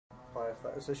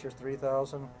5,000. Is this your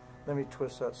 3,000? Let me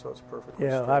twist that so it's perfect.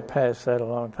 Yeah, I passed that a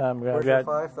long time ago. Where's your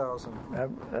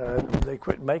 5,000? They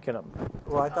quit making them.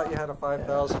 Well, I thought you had a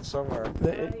 5,000 somewhere.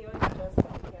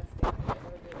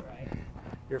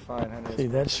 You're fine, honey. See,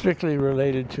 that's strictly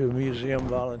related to museum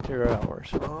volunteer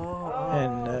hours.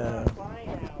 And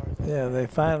yeah, they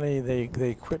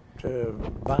quit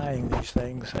buying these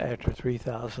things after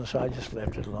 3,000, so I just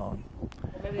left it alone.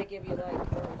 Maybe they give you like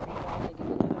 3,000, they give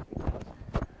you another 3,000.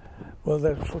 Well,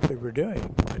 that's what they were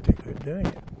doing, but they quit doing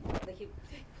it. They keep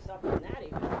stopping that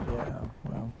even. Yeah,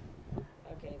 well.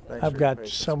 Okay.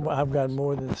 So I've got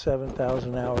more than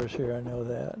 7,000 hours here. I know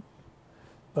that,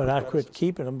 but I quit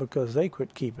keeping them because they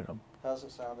quit keeping them. How's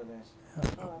it sound, Denise?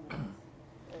 Yeah.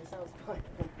 It sounds fine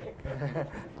from here.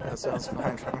 That sounds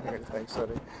fine from here. Thanks,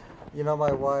 honey. You know,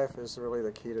 my wife is really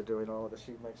the key to doing all of this.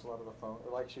 She makes a lot of the phone,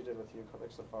 like she did with you,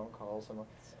 makes the phone calls and.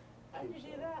 How did you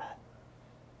do that?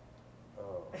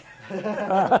 Oh.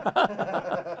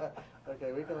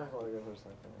 Okay, we can unplug it for a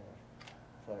second here.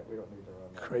 In fact, we don't need to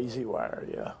run that. Crazy wire,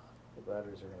 yeah. The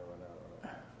batteries are going to run out on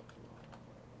it.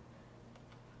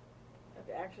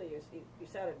 Okay, actually, you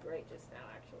sounded great just now,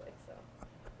 actually, so.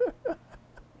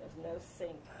 There's no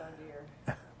sync under your.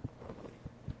 That's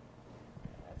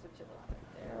what you want right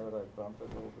there. Now that I bumped it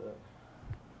a little bit.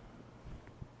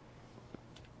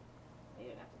 You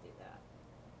didn't have to do that.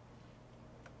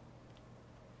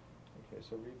 Okay,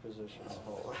 so reposition the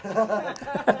hole. There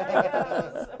it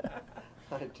goes.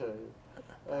 I tell you.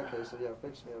 Okay, so yeah,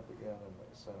 fix me up again in the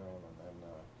center, and then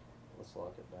let's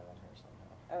lock it down here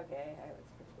somehow. Okay,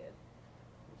 that's pretty good.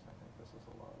 I think this is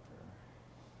a lot here.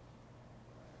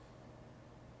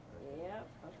 Yep,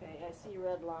 okay, I see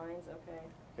red lines, okay.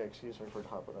 Okay, excuse me for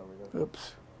hopping over there.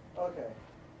 Oops. Okay.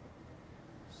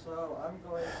 So I'm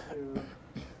going to.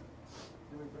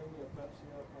 Do we bring me a Pepsi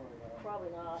up or not?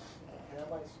 Probably not. Okay, I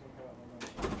might sneak out my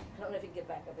nose. I don't know if you can get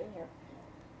back up in here.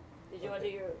 Did you want to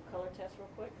do your color test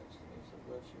real quick? So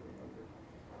glad you remembered.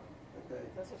 Okay.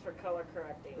 This is for color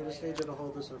correcting. I just need you to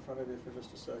hold this in front of you for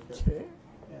just a second. Okay.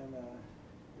 And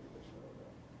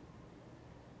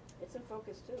it's in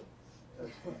focus too. Okay,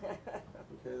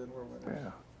 then we're winners.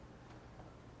 Yeah.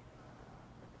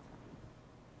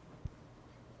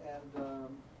 And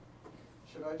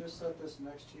should I just set this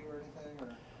next to you or anything,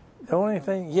 or? The only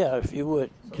thing, yeah, if you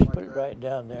would, just put it right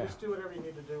down there. Just do whatever you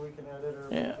need to do. We can edit or.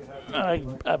 Yeah, you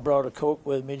have I brought a Coke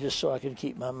with me just so I could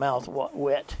keep my mouth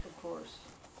wet. Of course.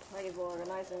 Ladies more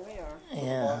organized than we are.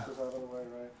 Yeah. The box is out of the way,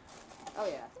 right? Oh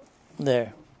yeah.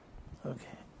 There.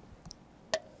 Okay.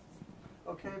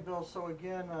 Okay, Bill. So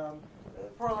again,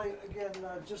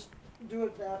 just do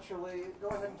it naturally. Go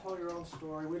ahead and tell your own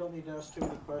story. We don't need to ask too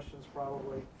many questions,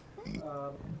 probably.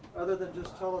 Other than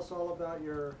just tell us all about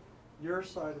your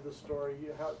side of the story.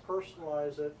 You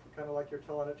personalize it, kind of like you're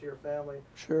telling it to your family.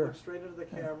 Sure. Look straight into the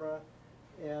camera,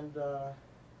 and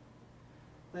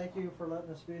thank you for letting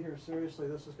us be here. Seriously,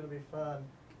 this is going to be fun,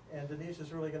 and Denise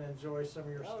is really going to enjoy some of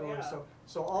your stories. Yeah.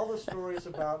 So all the stories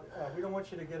about we don't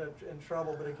want you to get in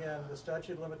trouble, but again, the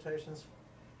statute of limitations,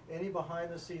 any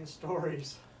behind-the-scenes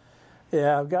stories.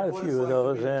 Yeah, I've got a What few it's of like to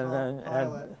those, be a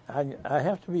top and I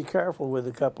have to be careful with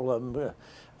a couple of them. But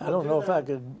I don't know if I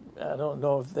don't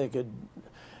know if they could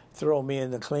throw me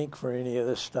in the clink for any of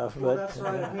this stuff. Well, but that's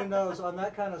right. Who knows? On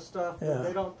that kind of stuff, Yeah.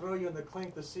 they don't throw you in the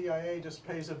clink. The CIA just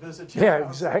pays a visit to Yeah, your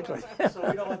house. exactly. So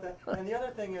we don't want that. And the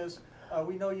other thing is,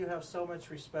 we know you have so much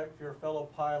respect for your fellow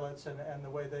pilots and the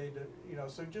way they do,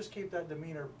 so just keep that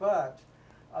demeanor. But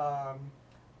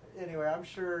anyway, I'm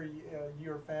sure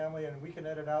your family, and we can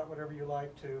edit out whatever you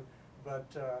like to, but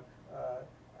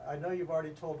I know you've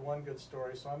already told one good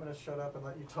story, so I'm going to shut up and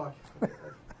let you talk.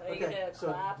 Are you going to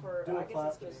clap or do a I guess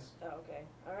clap, it's just, okay.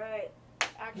 All right,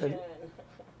 action.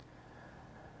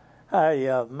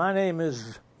 Hi, my name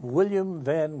is William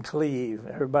Van Cleve.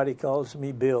 Everybody calls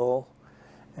me Bill,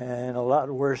 and a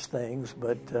lot worse things,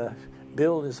 but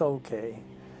Bill is okay.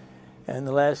 And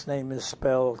the last name is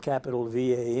spelled capital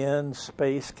V-A-N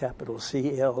space capital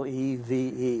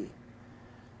C-L-E-V-E.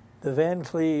 The Van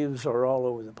Cleves are all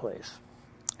over the place,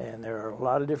 and there are a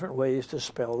lot of different ways to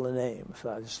spell the name,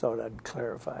 so I just thought I'd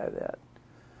clarify that.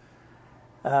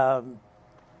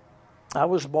 I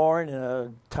was born in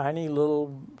a tiny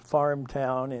little farm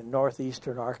town in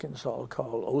northeastern Arkansas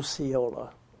called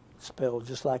Osceola, spelled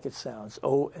just like it sounds,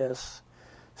 O-S-C-E-O-L-A,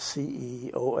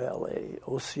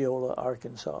 Osceola,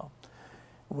 Arkansas,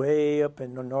 way up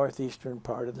in the northeastern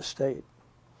part of the state,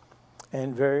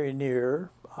 and very near,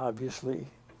 obviously,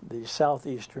 the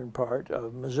southeastern part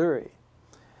of Missouri.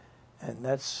 And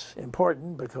that's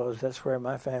important because that's where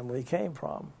my family came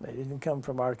from. They didn't come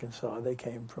from Arkansas, they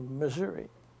came from Missouri.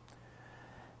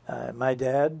 My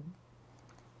dad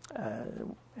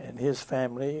and his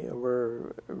family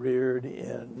were reared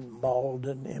in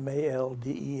Malden,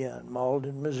 M-A-L-D-E-N,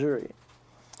 Malden, Missouri,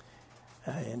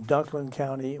 in Dunklin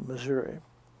County, Missouri.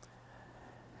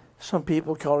 Some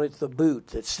people call it the boot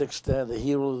that sticks down, the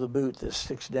heel of the boot that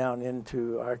sticks down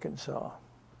into Arkansas.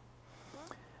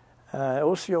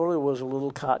 Osceola was a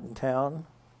little cotton town,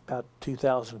 about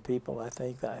 2,000 people, I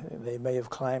think. They may have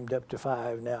climbed up to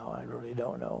 5 now. I really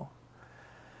don't know,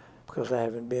 because I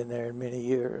haven't been there in many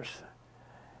years.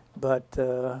 But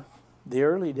the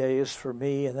early days for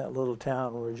me in that little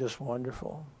town were just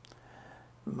wonderful.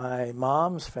 My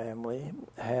mom's family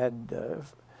had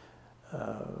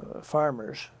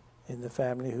farmers in the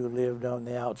family who lived on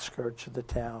the outskirts of the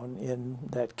town in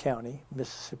that county,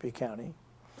 Mississippi County.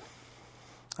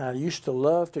 I used to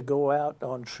love to go out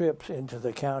on trips into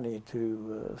the county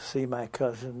to see my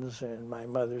cousins and my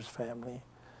mother's family,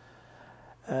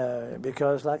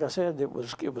 because, like I said, it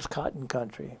was cotton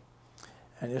country,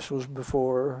 and this was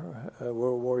before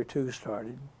World War II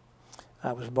started.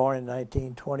 I was born in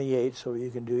 1928, so you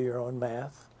can do your own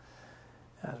math.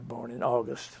 I was born in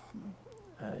August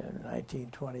in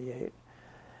 1928.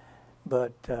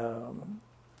 But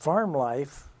farm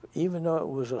life, even though it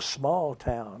was a small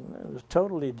town, it was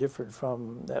totally different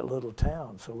from that little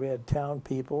town. So we had town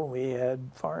people, and we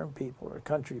had farm people or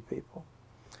country people.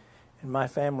 And my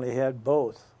family had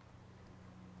both.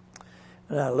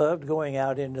 And I loved going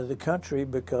out into the country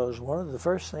because one of the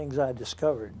first things I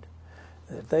discovered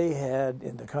that they had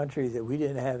in the country that we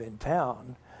didn't have in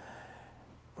town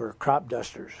were crop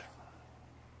dusters.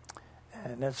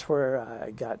 And that's where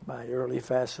I got my early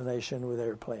fascination with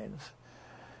airplanes.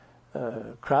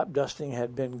 Crop dusting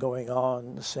had been going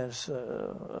on since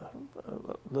the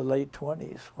late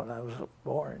 20s when I was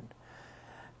born.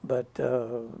 But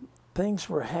things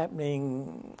were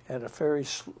happening at a very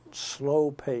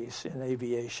slow pace in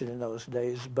aviation in those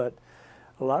days, but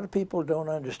a lot of people don't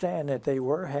understand that they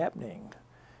were happening.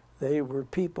 They were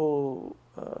people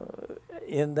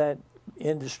in that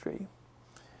industry,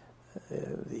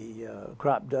 the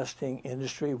crop dusting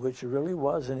industry, which really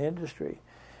was an industry,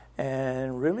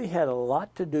 and really had a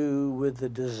lot to do with the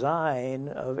design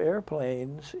of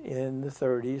airplanes in the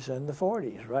 30s and the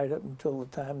 40s, right up until the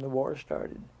time the war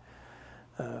started.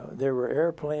 There were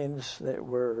airplanes that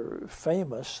were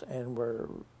famous and were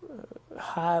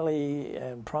highly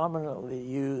and prominently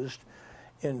used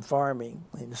in farming,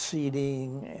 in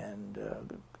seeding, and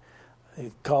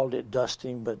they called it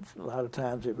dusting, but a lot of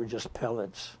times they were just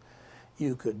pellets.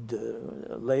 You could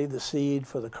lay the seed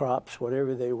for the crops,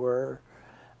 whatever they were,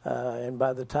 and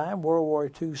by the time World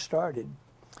War II started,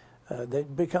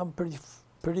 they'd become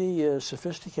pretty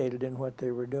sophisticated in what they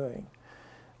were doing.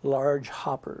 Large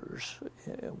hoppers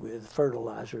with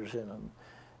fertilizers in them,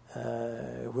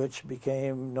 which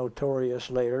became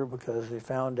notorious later because they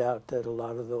found out that a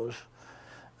lot of those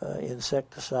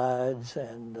insecticides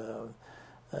and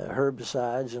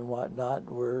herbicides and whatnot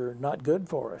were not good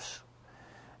for us.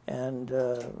 And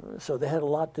so they had a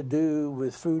lot to do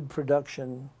with food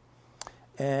production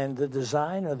and the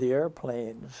design of the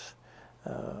airplanes,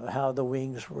 how the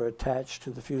wings were attached to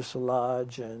the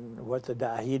fuselage and what the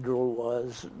dihedral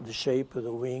was, the shape of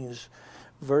the wings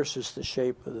versus the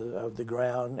shape of the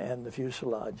ground and the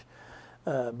fuselage,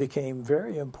 became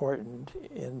very important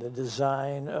in the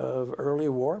design of early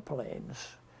warplanes.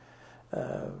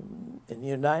 In the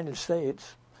United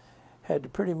States, had to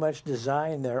pretty much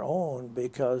design their own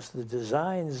because the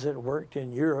designs that worked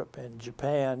in Europe and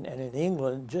Japan and in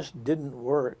England just didn't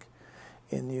work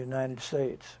in the United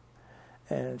States.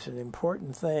 And it's an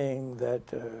important thing that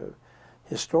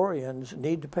historians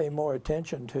need to pay more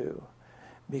attention to,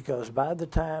 because by the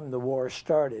time the war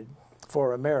started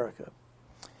for America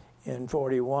in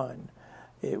 41,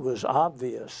 it was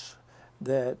obvious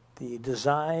that the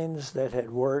designs that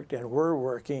had worked and were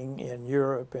working in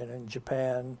Europe and in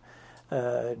Japan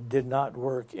did not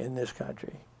work in this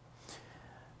country.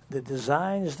 The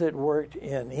designs that worked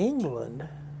in England,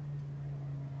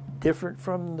 different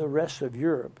from the rest of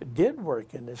Europe, did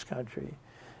work in this country.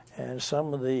 And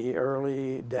some of the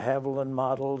early de Havilland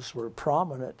models were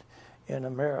prominent in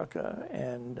America.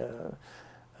 And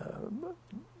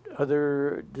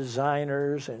other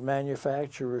designers and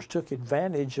manufacturers took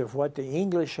advantage of what the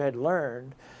English had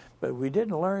learned, but we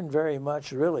didn't learn very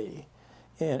much really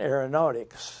in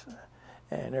aeronautics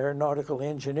and aeronautical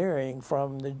engineering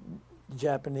from the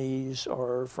Japanese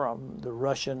or from the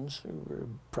Russians, who were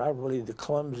probably the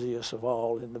clumsiest of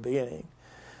all in the beginning,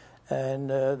 and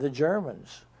the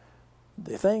Germans.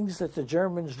 The things that the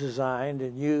Germans designed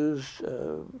and used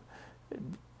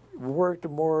worked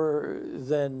more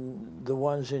than the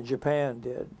ones in Japan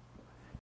did.